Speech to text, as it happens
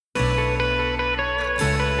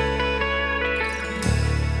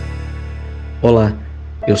Olá,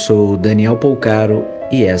 eu sou Daniel Poucaro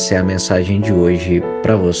e essa é a mensagem de hoje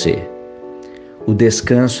para você. O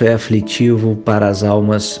descanso é aflitivo para as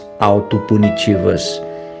almas autopunitivas.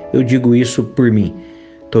 Eu digo isso por mim.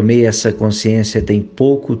 Tomei essa consciência tem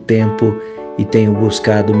pouco tempo e tenho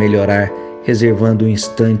buscado melhorar, reservando um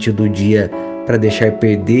instante do dia para deixar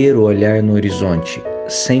perder o olhar no horizonte,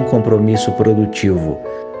 sem compromisso produtivo.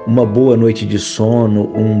 Uma boa noite de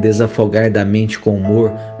sono, um desafogar da mente com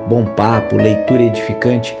humor, bom papo, leitura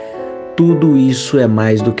edificante, tudo isso é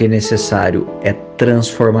mais do que necessário, é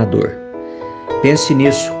transformador. Pense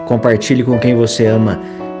nisso, compartilhe com quem você ama.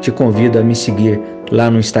 Te convido a me seguir lá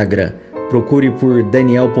no Instagram. Procure por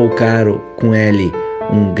Daniel Poucaro com L.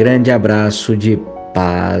 Um grande abraço de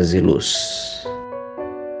paz e luz.